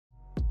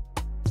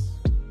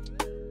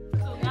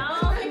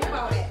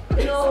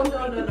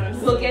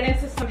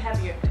some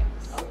heavier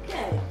things.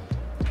 Okay.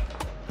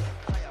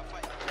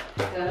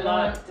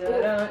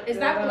 Is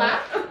that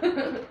black?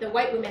 The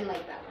white women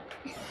like that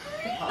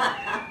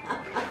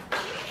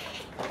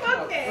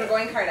one. Okay. We're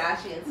going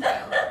Kardashian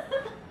style.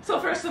 So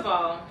first of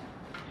all,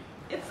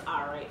 it's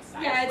alright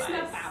size-wise. Yeah, it's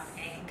not that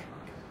big.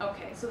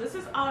 Okay, so this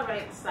is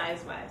alright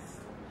size-wise.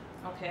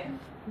 Okay.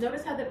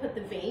 Notice how they put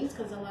the veins,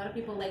 because a lot of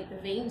people like the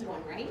veins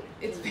one, right?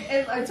 It's what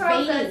I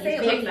was gonna say.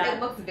 veiny. It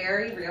looks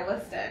very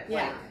realistic.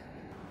 Yeah. Like,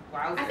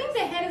 wow. I think the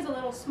head is a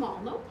little small,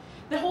 no?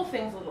 The whole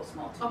thing's a little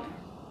small too. Okay.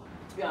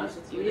 To be honest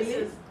with you. Really?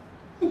 This is,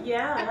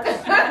 yeah,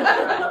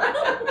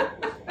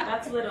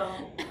 that's little.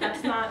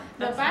 That's not.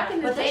 But back in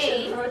the But that day,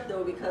 shouldn't hurt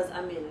though, because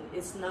I mean,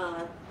 it's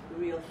not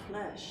real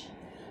flesh.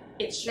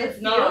 It sure It's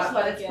feels not,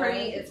 but like it's it. pretty.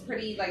 It's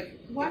pretty like.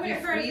 Why if would you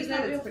it hurt if freeze it's not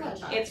it, real it's pretty flesh?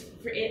 tough.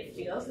 It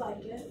feels like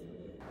it.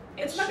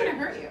 it's not going to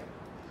hurt you.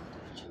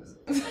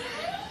 You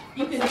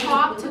You can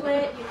talk to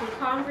it, you can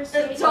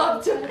conversate,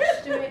 Talk you to can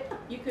touch to it,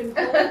 you can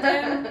hold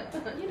them,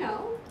 you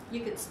know,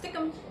 you can stick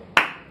them.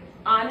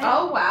 On it.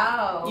 Oh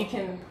wow. You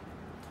can.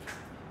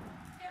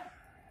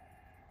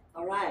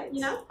 All right.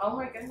 You know? Oh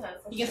my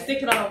goodness. You can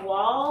stick it on a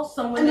wall.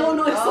 Someone. No,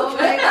 no, it's Oh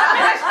okay. my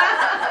gosh.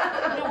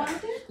 You don't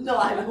want to? No,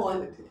 I don't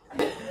want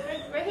it.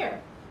 Right here.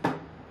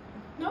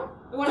 No?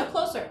 You want it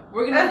closer.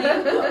 We're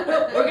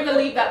gonna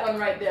leave that one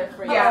right there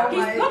for you. Yeah. Oh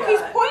my Look, he's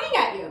God. pointing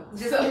at you.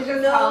 Just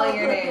calling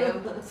your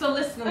name. So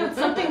listen, with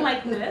something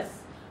like this,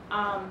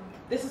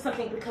 this is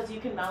something because you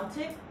can mount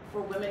it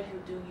for women who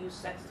do use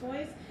sex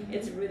toys.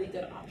 It's a really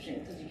good option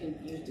because you can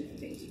use different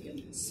things. You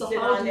can So sit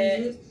how on do you it.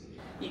 use?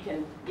 You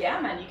can, yeah,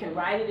 man. You can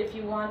ride it if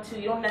you want to.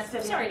 You don't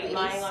necessarily Sorry, have to be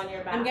ladies. lying on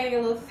your back. I'm getting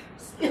a little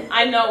thirsty.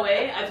 I know,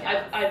 eh?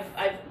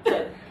 I've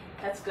good.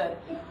 That's good.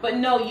 But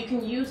no, you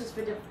can use this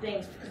for different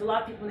things because a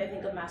lot of people, when they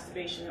think of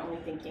masturbation, they're only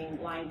thinking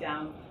lying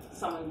down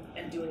someone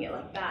and doing it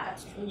like that.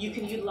 That's true. You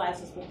can utilize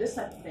this with this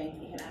type of thing.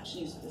 You can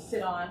actually use it to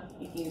sit on.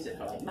 You can use it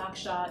for like max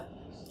shot.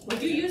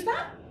 Would you use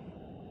that?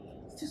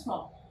 It's too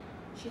small.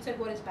 She said,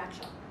 what is back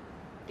shot?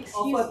 Oh,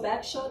 Excuse for a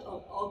back shot?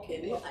 Oh,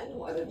 okay. Well, I know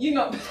what it is. You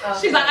know,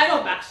 she's like, I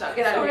know back shot.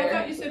 Get out of Sorry, I here.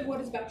 thought you said, what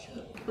is back shot?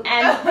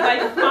 And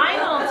my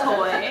final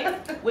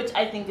toy, which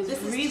I think is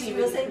This is really, you're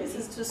really saying pretty.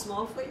 this is too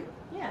small for you?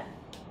 Yeah.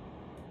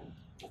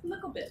 A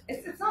little bit.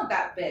 It's not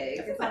that big.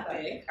 It's not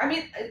that big. I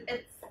mean,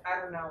 it's I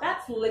don't know.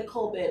 That's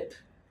little bit.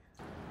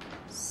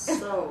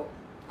 So,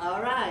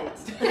 all right.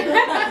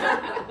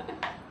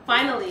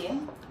 Finally,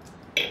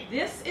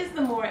 this is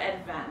the more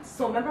advanced.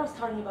 So remember I was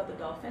talking about the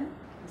dolphin?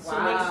 So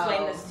let me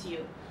explain this to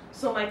you.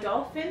 So my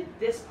dolphin,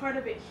 this part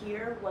of it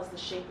here was the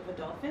shape of a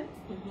dolphin,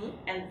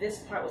 and this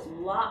part was a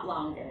lot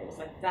longer. It was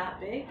like that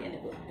big, and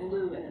it was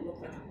blue, and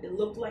it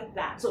looked like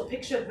that. So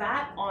picture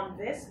that on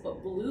this,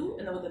 but blue,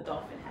 and then with a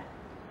dolphin head.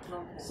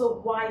 Okay. So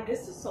why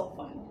this is so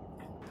fun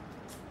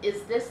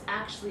is this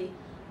actually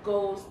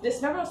goes.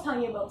 Remember I was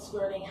telling you about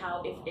squirting,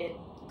 how if it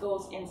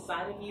goes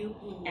inside of you,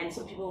 and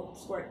some people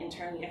squirt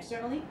internally,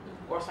 externally,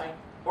 or sorry,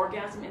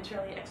 orgasm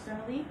internally,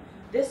 externally.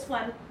 This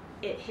one,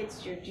 it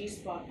hits your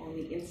G-spot on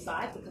the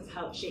inside because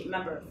how it's shaped.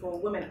 Remember, for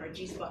women, our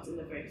G-spot's in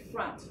the very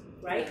front,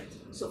 right?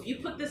 So if you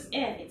put this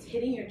in, it's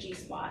hitting your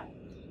G-spot,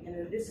 and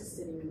then this is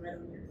sitting right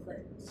on your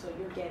clit. So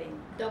you're getting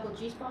Double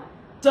G spot?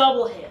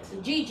 double hit.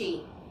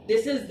 GG.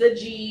 This is the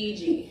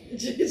GG.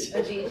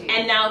 A GG.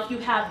 And now if you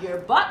have your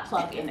butt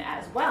plug in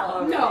as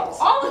well. No,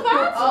 all of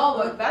that? Oh,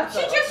 look, that's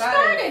She just that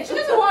started. She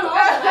doesn't want all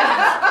of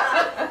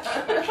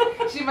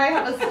that. is- She might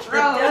have a The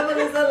stroke. devil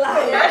is a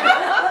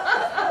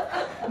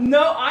liar.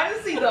 No,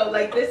 honestly though,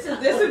 like this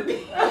would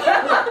be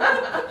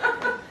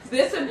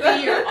this would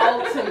be your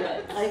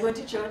ultimate. Are you going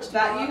to church?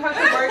 That you have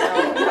to work.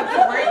 You have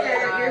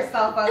to work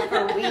yourself up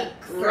for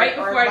weeks. Right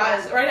or before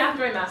months. right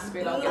after I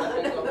masturbate, I'll get up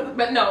and go.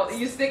 But no,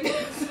 you stick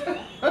this.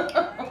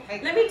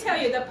 Let me tell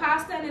you, the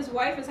pastor and his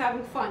wife is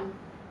having fun.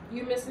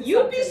 You're missing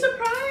You'd something. be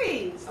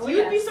surprised. Oh,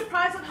 You'd be yes.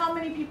 surprised at how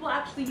many people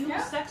actually use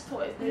Yeah. sex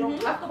toys. They don't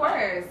Of talk about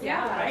it. course,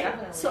 yeah, right?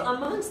 definitely. So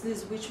amongst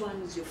these, which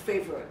one is your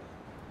favorite?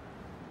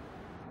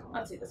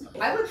 I'd say this one.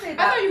 I would say I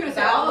that. thought you were gonna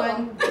say that all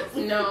of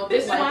one. No,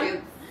 this Like one.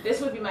 it's- This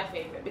would be my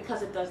favorite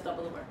because it does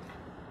double the work.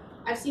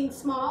 I've seen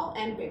small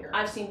and bigger.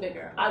 I've seen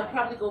bigger. I'd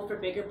probably go for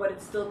bigger, but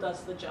it still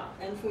does the job.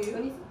 And for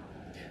you?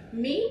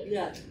 Me?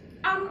 Yeah.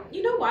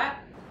 You know what?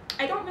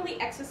 I don't really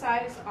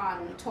exercise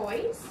on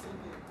toys.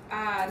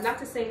 Not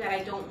to say that I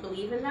don't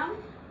believe in them.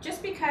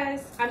 Just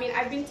because, I mean,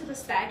 I've been to the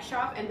stag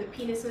shop and the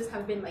penises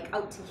have been like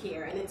out to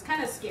here, and it's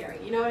kind of scary.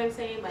 You know what I'm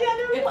saying? Like, Yeah,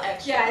 they're a little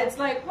extra. Yeah, it's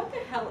like, what the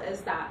hell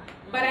is that?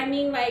 But I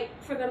mean, like,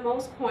 for the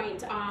most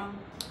point,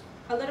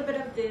 a little bit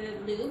of the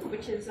lube,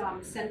 which is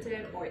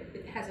scented or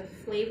it has a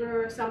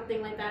flavor or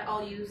something like that,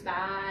 I'll use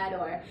that.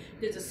 Or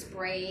there's a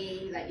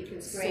spray that you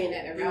can spray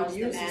that arouse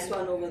you the use this man.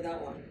 one over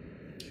that one.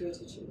 If you were to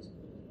choose.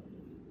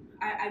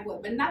 I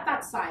would, but not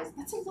that size.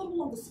 That's a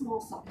little on the small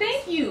side.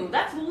 Thank you.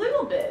 That's a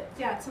little bit.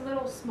 Yeah, it's a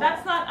little small.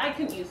 That's not. I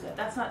can use it.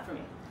 That's not for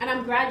me. And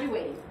I'm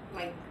graduating.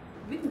 Like,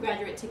 we can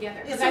graduate together.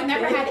 Because It's I've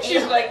never okay. had She's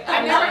anal. like, I've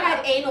I'm never not.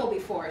 had anal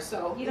before,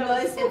 so. You know, No,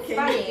 it's, it's okay.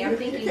 funny. I'm You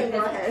thinking can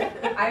go because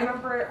ahead. I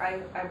remember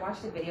I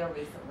watched a video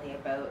recently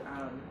about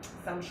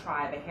some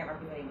tribe. I can't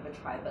remember the name of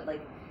the tribe, but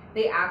like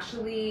they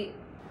actually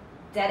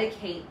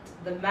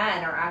the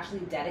men are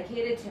actually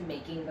dedicated to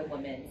making the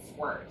women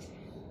squirt.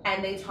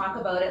 And they talk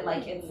about it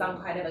like it's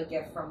some kind of a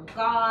gift from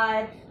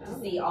God to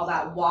see all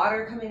that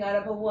water coming out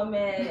of a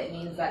woman. It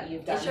means that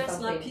you've done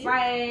something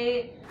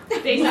right.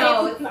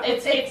 No,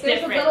 it's there's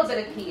different. a little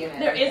bit of pee in it.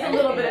 There is a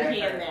little bit of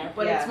pee in there,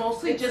 but it's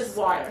mostly just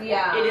water.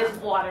 Yeah. It is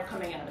water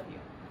coming out of you.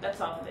 That's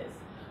all it is.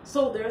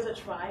 So there's a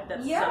tribe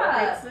that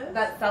celebrates it.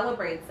 That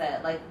celebrates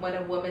it. Like when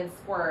a woman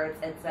squirts,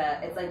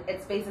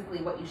 it's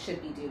basically what you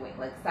should be doing.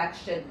 Like sex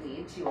should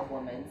lead to a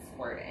woman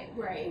squirting.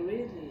 Right.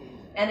 Really?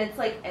 And it's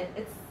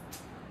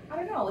I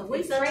don't know.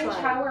 It's that strange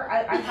tribe?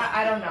 how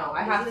I don't know.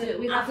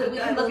 We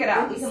can look it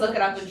up. We can look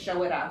it up and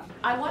show it up.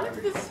 I wanted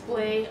to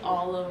display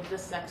all of the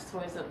sex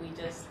toys that we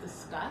just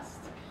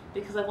discussed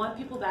because I want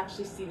people to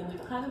actually see them.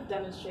 We've kind of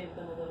demonstrated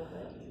them a little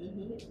bit.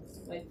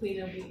 Like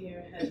Queen over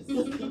here has,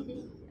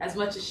 as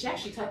much as she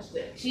actually touched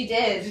it. She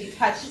did. She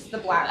touched the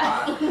black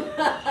box.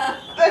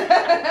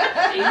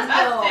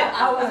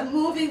 I was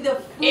moving the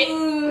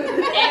food.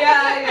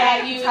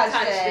 You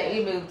touched it.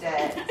 You moved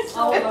it.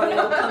 Oh,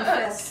 I'll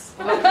confess.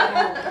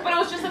 But it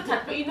was just a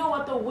touch. But you know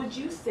what though? Would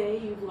you say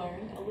you've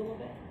learned a little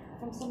bit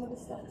from some of the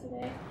stuff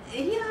today?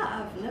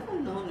 Yeah, I've never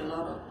known a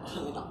lot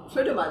of,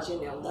 pretty much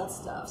that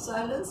stuff. So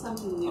I learned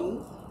something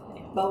new.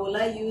 But will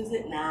I use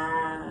it?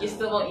 Nah. You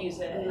still won't use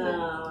it?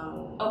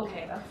 No.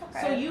 Okay.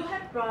 So you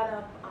had brought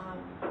up,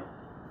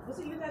 was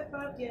it you that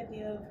brought up the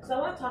idea of, because I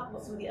want to talk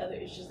about some of the other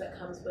issues that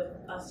comes with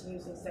us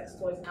using sex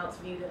toys and how it's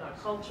viewed in our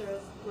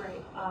cultures.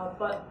 Right.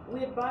 But we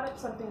had brought up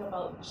something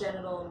about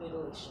genital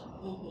mutilation.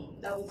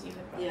 That was you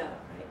had brought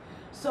up, right?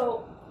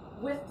 So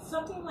with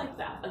something like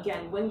that,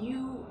 again, with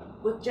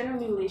genital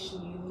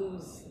mutilation, you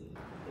lose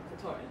the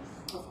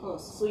clitoris. Of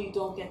course. So you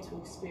don't get to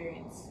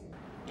experience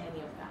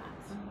any of that.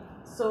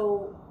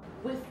 So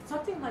with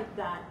something like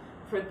that,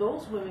 for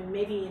those women,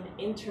 maybe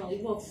internally,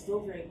 even though it's still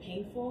very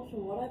painful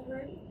from what I've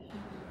heard,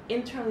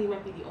 internally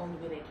might be the only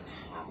way they can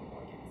have an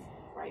orgasm,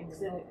 right? Because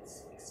they don't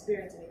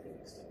experience anything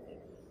externally.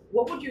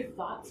 What would your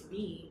thoughts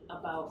be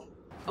about,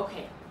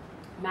 okay,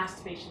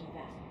 masturbation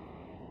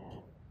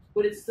then?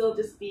 Would it still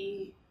just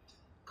be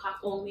cock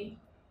only,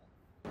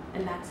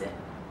 and that's it?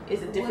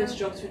 Is it different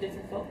strokes for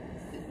different folks?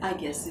 I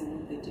guess it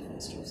would be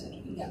different strokes for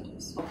different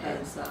folks.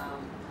 Because,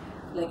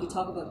 like you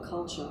talk about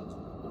culture,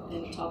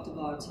 and you talked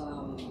about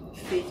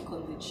faith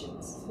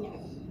convictions.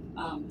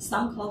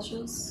 Some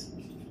cultures,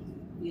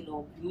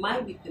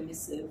 might be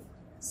permissive,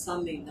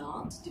 some may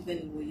not,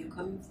 depending where you're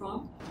coming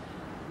from.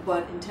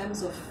 But in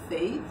terms of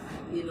faith,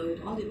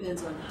 it all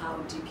depends on how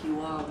deep you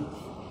are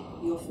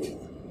with your faith.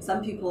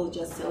 Some people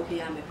just say,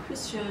 okay, I'm a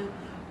Christian,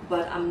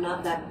 but I'm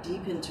not that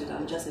deep into it.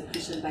 I'm just a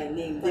Christian by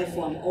name,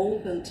 therefore I'm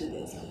open to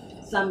this.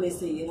 Some may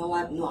say, you know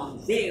what, no, I'm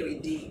very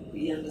deep.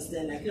 You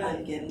understand, I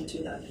can't get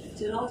into that.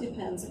 So it all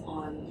depends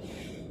on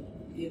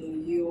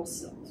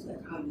yourself,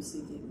 like how you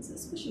see things,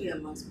 especially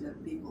amongst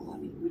black people. I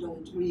mean, we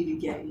don't really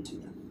get into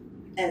them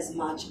as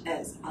much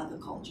as other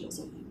cultures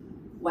of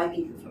white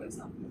people, for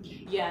example.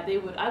 Yeah, they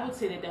would. I would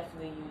say they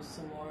definitely use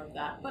some more of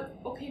that. But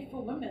okay,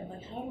 for women,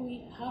 like how do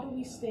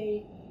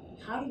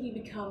we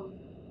become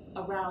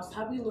aroused?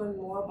 How do we learn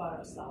more about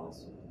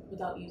ourselves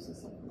without using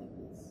something like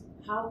this?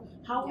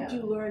 How would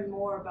you learn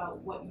more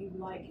about what you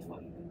like and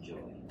what you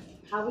enjoy?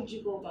 How would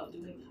you go about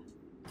doing that?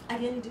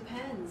 Again, it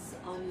depends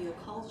on your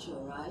culture,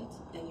 right?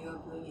 And your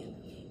upbringing.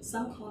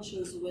 Some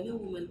cultures, when a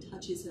woman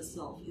touches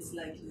herself, it's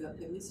like you are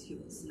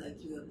promiscuous, like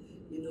you are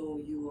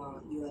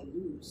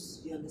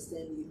loose. You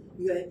understand?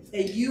 You are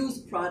a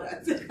used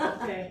product.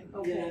 Okay.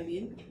 You know what I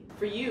mean?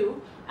 For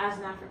you, as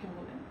an African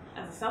woman,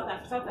 as a South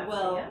African,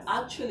 well, yes.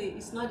 actually,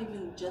 it's not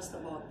even just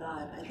about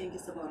that. I think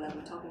it's about, like,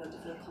 we're talking about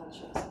different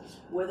cultures.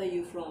 Whether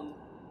you're from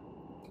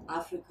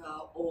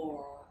Africa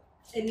or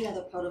any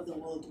other part of the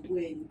world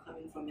where you're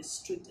coming from a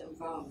strict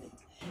environment.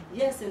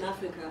 Yes, in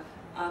Africa,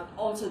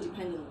 also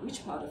depending on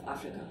which part of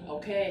Africa.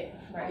 Okay,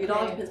 right. It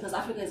all depends, because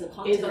Africa is a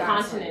continent. It's a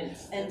continent.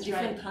 And That's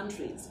different right.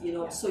 countries,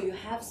 So you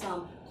have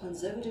some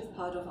conservative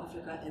part of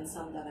Africa and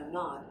some that are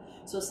not.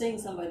 So saying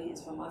somebody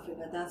is from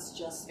Africa, that's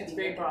just... It's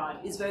very broad.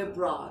 It's very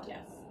broad.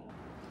 Yes.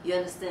 You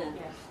understand?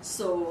 Yes.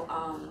 So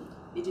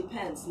it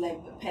depends.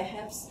 Like,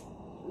 perhaps,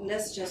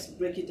 let's just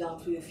break it down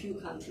to a few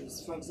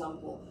countries. For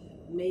example,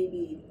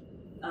 maybe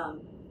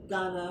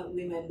Ghana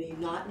women may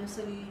not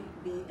necessarily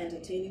be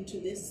entertaining to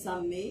this.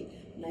 Some may.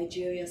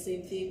 Nigeria,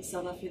 same thing.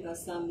 South Africa,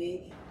 some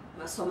may.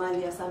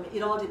 Somalia, some may.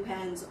 It all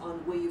depends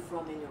on where you're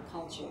from and your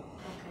culture.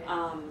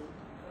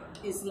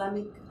 Okay.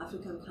 Islamic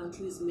African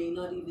countries may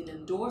not even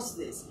endorse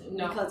this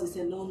because it's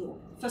a no-no.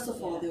 First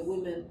of all, the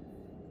women,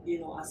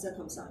 are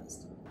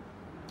circumcised.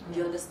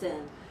 You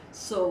understand?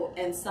 So,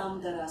 and some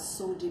that are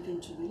so deep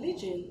into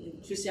religion,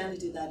 in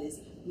Christianity that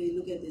is, may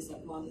look at this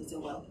upon and say,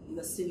 well, you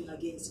are sinning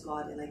against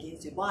God and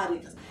against your body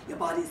because your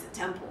body is a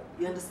temple.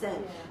 You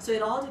understand? Yeah. So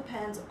it all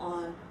depends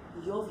on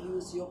your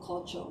views, your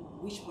culture,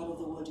 which part of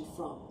the world you're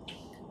from.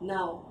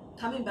 Now,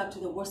 coming back to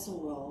the Western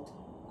world,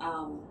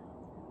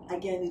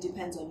 again, it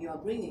depends on your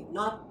upbringing.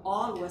 Not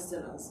all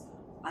Westerners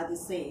are the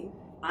same.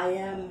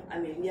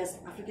 Yes,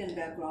 African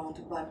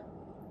background, but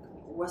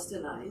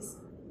westernized,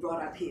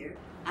 brought up here,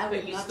 I But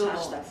would you not still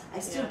touch don't. that. I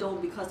still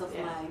don't because of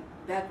Yeah. my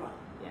background.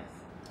 Yes.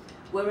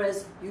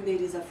 Whereas you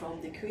ladies are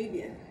from the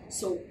Caribbean.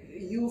 So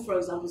you, for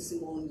example,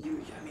 Simone,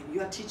 you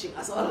are teaching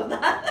us all of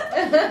that.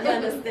 You And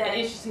understand?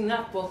 interesting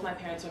enough, both my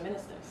parents are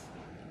ministers.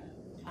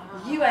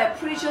 You are a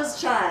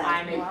preacher's child.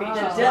 I'm a Wow.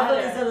 preacher's The devil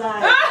daughter. is a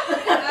liar.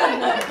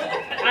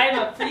 I'm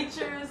a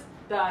preacher's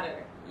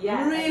daughter.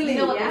 Yeah. Really? You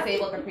know what Yeah. they say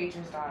about the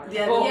preacher's daughter.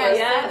 Yeah, Oh, Yes,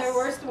 yes. they're the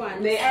worst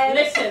ones.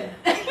 Listen,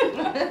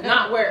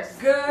 not worse.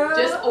 Girl.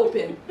 Just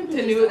open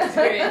to new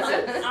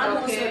experiences. I'm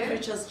also Okay. a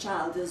preacher's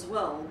child as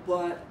well,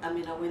 but I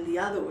mean, I went the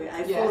other way.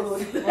 I Yes.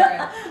 followed,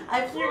 Right.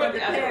 I You followed went the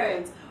the other way.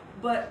 parents.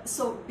 But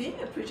so being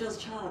a preacher's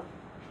child,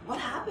 what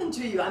happened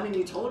to you? I mean,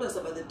 you told us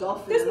about the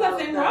dolphin. There's and all of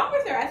nothing that. wrong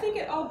with her. I think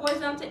it all boils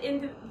down to the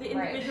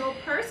individual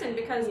person,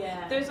 because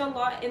Yeah. there's a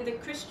lot in the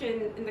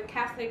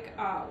Catholic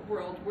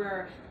world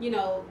where, you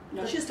know.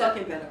 No, she's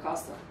talking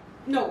Pentecostal.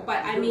 No, but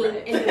I You're mean,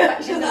 right. in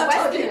She's the not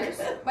talking.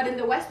 Westerners, but in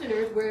the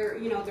Westerners where,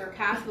 you know, they're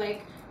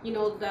Catholic, you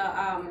know, the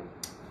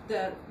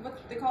what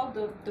they call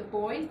the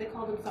boys, they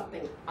call them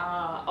something.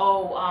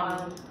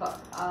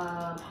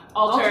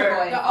 Altar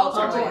boys. The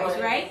altar Altar boys,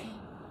 boys. right?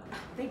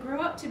 They grew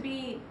up to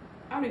be,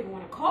 I don't even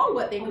want to call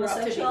what they grew up to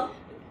Homosexual?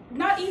 be.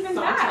 Not even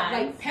that,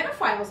 Sometimes. like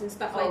pedophiles and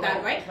stuff Oh, like that,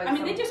 like- right? like I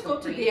mean, they some- just go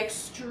to some the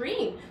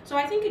extreme. So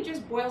I think it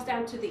just boils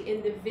down to the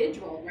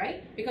individual,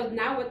 right? Because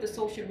now with the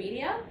social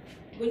media,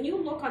 when you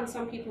look on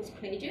some people's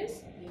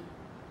pages,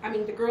 I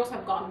mean, the girls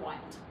have gone wild.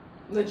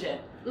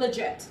 Legit.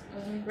 Legit,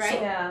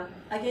 right? Yeah.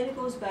 Again, it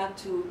goes back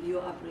to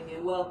your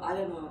upbringing. Well, I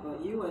don't know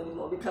about you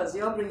anymore because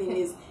your upbringing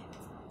is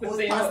both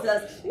same.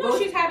 pastors. No,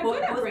 she's had a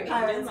good both upbringing.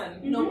 Parents,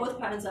 Mhm. No, both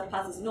parents are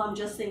pastors. No, I'm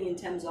just saying in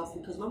terms of,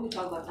 because when we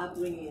talk about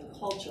upbringing and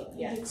culture,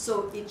 Yes.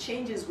 so it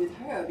changes with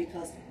her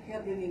because her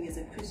upbringing is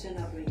a Christian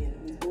upbringing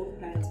with both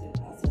parents being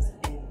pastors,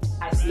 and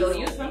I still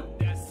use them.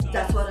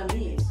 that's what I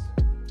mean.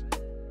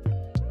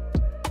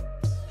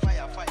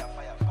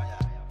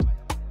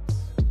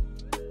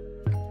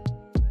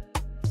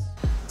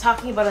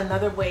 Talking about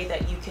another way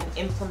that you can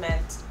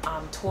implement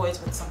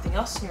toys with something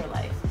else in your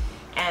life.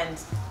 And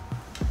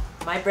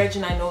my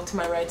brethren I know to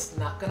my right's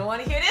not gonna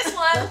want to hear this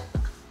one.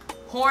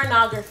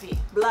 Pornography.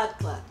 Blood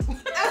clot.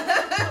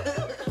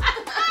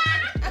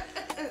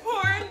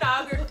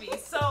 Pornography.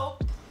 So,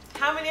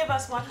 how many of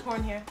us watch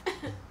porn here?